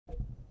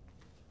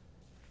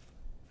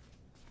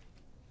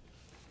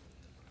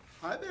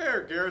Hi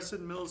there,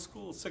 Garrison Middle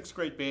School 6th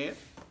grade band.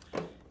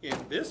 In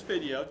this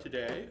video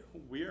today,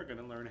 we are going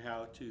to learn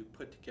how to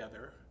put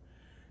together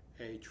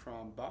a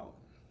trombone.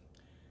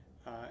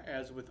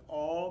 As with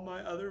all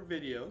my other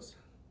videos,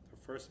 the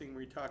first thing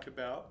we talk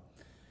about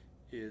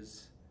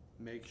is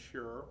make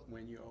sure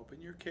when you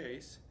open your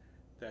case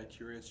that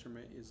your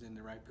instrument is in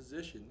the right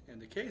position and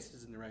the case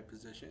is in the right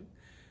position,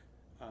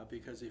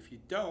 because if you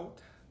don't,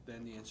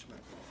 then the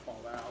instrument will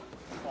fall out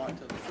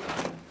onto the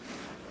floor.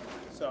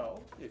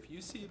 So if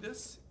you see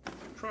this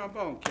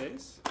trombone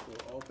case,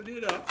 we'll open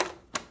it up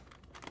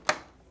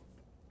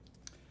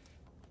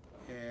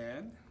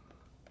and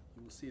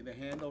you will see the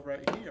handle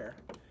right here,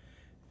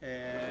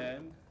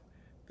 and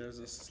there's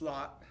a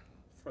slot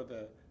for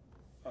the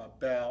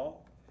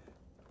bell,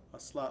 a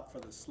slot for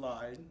the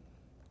slide,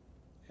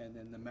 and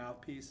then the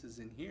mouthpiece is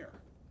in here.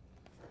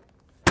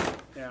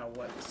 Now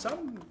what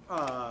some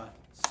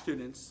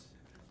students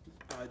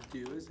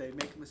do is they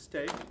make a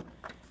mistake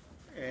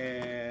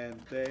and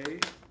they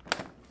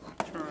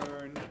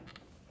turn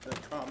the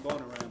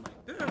trombone around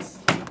like this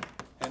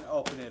and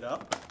open it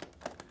up,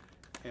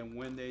 and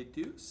when they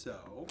do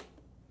so,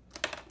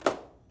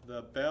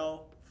 the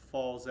bell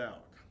falls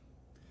out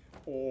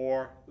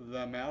or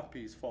the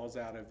mouthpiece falls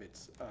out of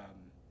its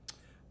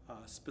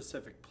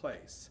specific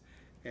place.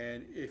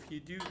 And if you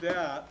do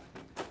that,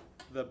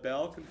 the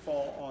bell can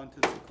fall onto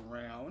the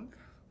ground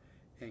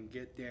and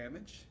get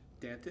damaged,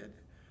 dented,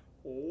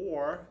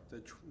 or the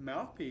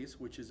mouthpiece,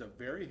 which is a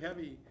very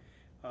heavy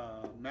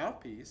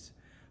mouthpiece,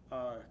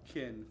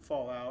 can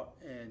fall out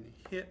and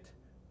hit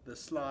the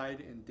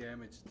slide and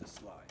damage the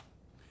slide.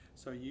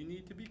 So you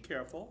need to be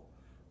careful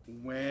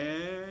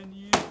when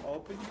you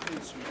open your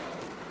instrument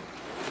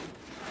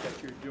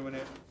that you're doing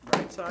it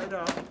right side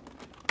up,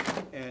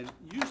 and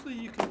usually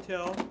you can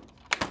tell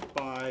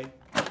by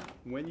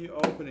when you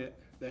open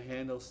it the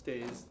handle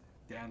stays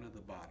down to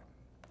the bottom.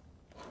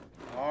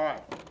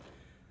 Alright.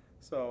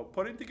 So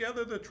putting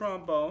together the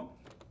trombone,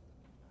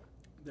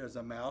 there's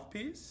a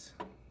mouthpiece,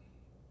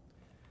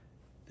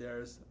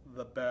 there's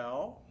the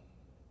bell,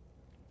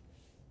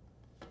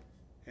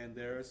 and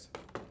there's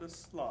the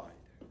slide.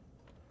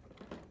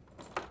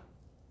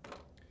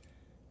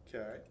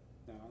 Okay,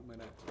 now I'm going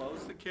to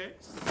close the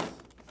case,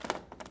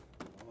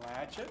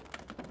 latch it,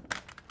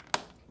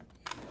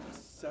 and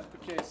set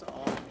the case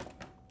on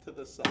to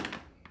the side.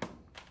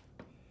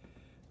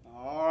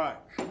 All right.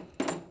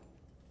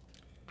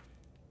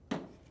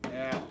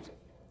 Now,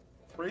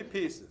 3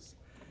 pieces.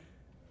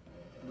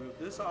 Move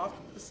this off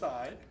to the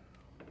side.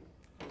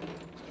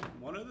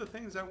 One of the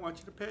things I want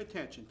you to pay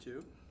attention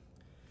to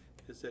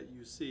is that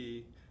you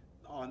see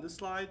on the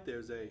slide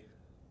there's a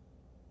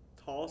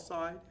tall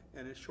side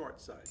and a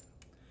short side.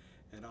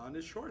 And on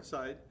the short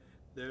side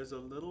there's a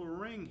little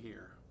ring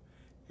here.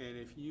 And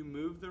if you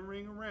move the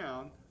ring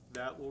around,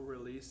 that will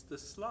release the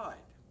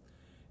slide.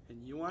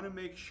 And you want to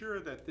make sure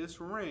that this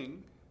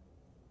ring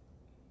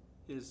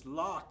is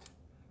locked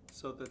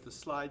so that the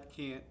slide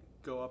can't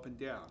go up and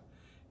down.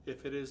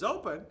 If it is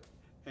open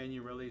and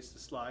you release the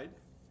slide,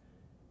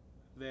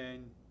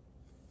 then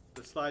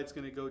the slide's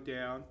going to go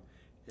down,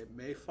 it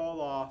may fall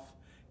off,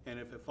 and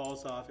if it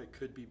falls off it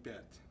could be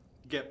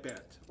get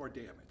bent or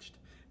damaged,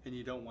 and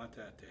you don't want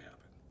that to happen.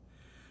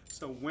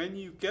 So when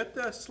you get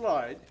the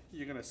slide,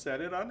 you're going to set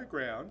it on the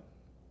ground,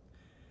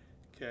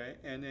 okay,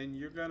 and then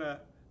you're going to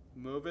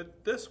move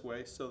it this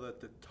way so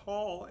that the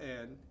tall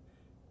end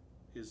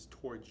is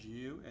towards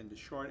you and the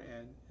short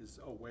end is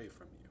away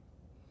from you.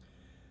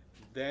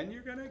 Then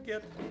you're going to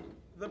get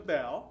the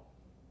bell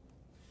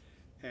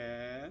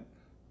and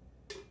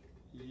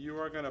you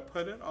are going to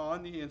put it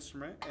on the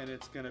instrument, and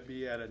it's going to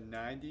be at a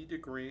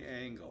 90-degree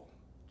angle,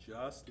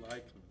 just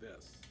like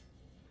this.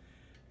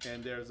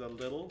 And there's a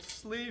little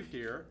sleeve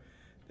here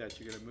that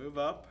you're going to move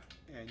up,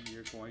 and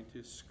you're going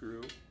to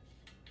screw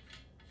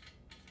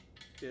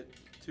it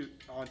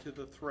onto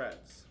the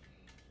threads.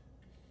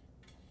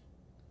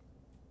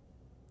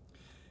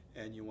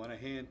 And you want to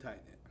hand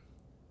tighten it.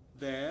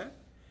 Then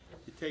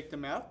you take the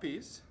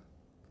mouthpiece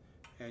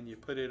and you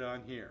put it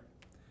on here.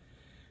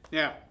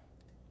 Now,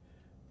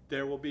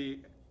 there will be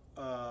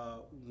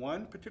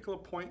one particular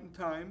point in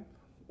time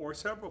or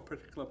several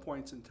particular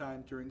points in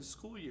time during the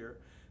school year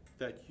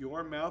that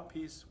your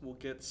mouthpiece will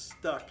get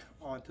stuck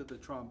onto the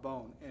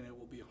trombone and it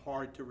will be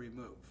hard to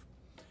remove.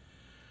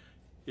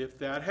 If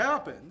that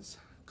happens,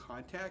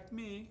 contact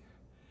me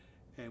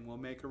and we'll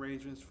make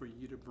arrangements for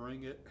you to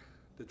bring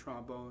the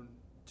trombone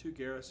to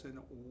Garrison,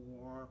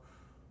 or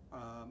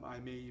I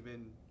may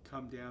even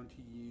come down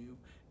to you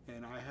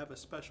and I have a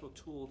special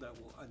tool that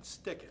will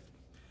unstick it.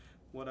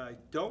 What I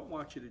don't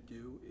want you to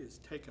do is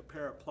take a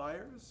pair of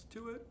pliers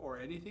to it or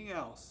anything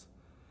else,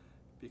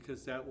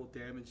 because that will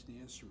damage the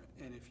instrument.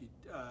 And if you,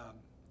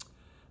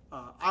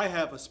 I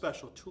have a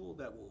special tool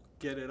that will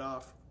get it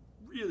off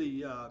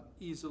really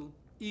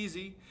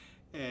easy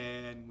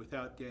and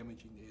without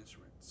damaging the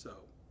instrument. So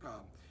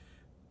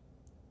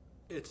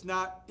it's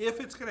not if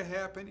it's going to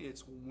happen,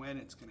 it's when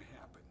it's going to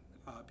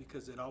happen,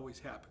 because it always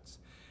happens.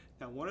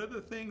 Now, one of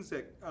the things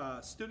that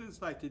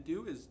students like to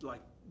do is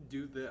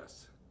do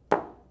this.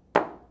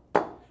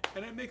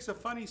 and it makes a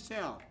funny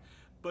sound.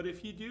 But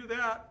if you do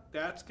that,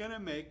 that's going to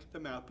make the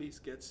mouthpiece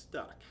get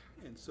stuck,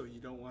 and so you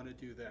don't want to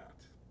do that.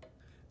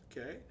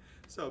 Okay,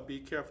 so be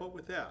careful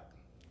with that.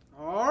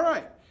 All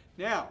right,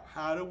 now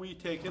how do we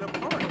take it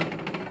apart?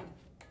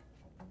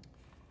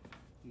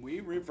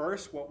 We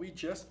reverse what we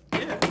just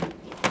did.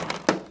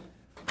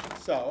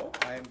 So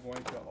I am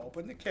going to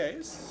open the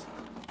case.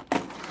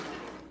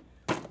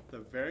 The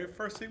very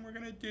first thing we're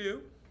going to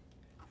do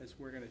is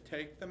we're going to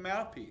take the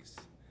mouthpiece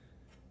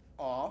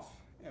off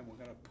and we're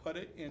going to put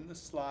it in the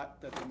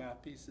slot that the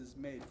mouthpiece is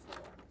made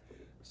for.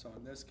 So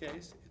in this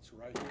case, it's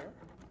right here.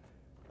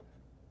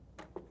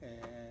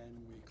 And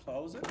we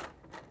close it.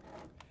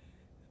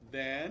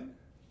 Then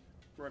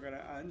we're going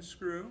to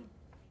unscrew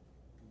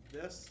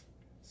this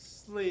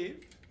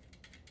sleeve.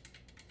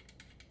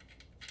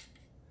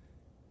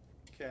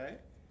 Okay,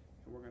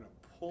 and we're going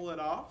to pull it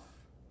off,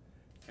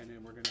 and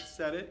then we're going to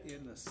set it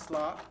in the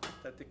slot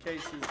that the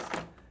case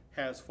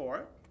has for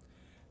it.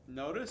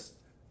 Notice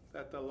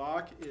that the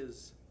lock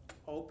is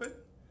open.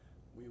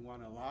 We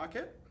want to lock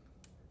it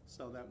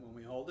so that when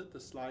we hold it, the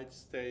slide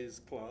stays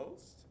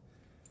closed.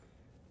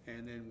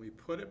 And then we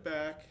put it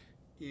back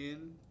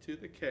into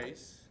the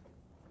case.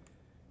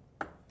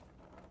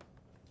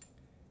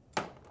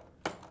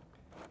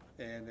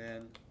 And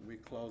then we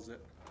close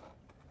it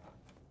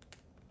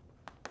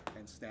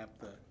and snap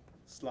the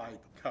slide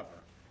cover.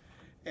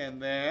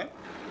 And then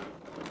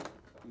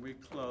we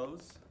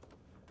close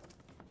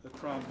the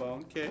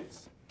trombone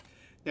case.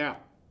 Now,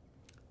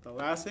 the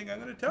last thing I'm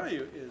going to tell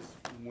you is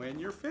when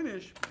you're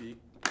finished,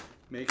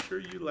 make sure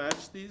you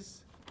latch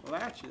these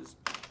latches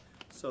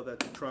so that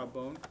the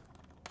trombone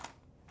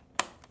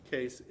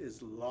case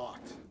is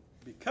locked.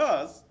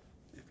 Because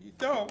if you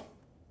don't,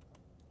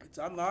 it's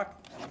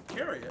unlocked and you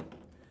carry it,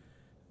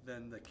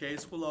 then the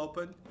case will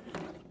open,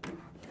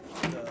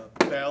 the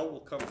bell will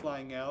come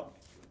flying out,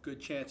 good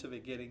chance of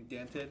it getting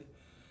dented,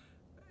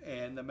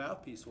 and the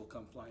mouthpiece will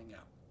come flying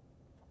out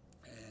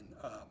and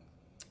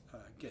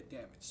get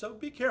damaged. So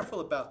be careful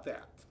about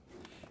that.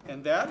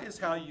 And that is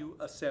how you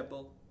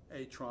assemble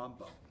a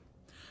trombone.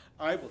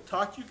 I will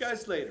talk to you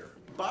guys later.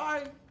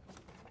 Bye.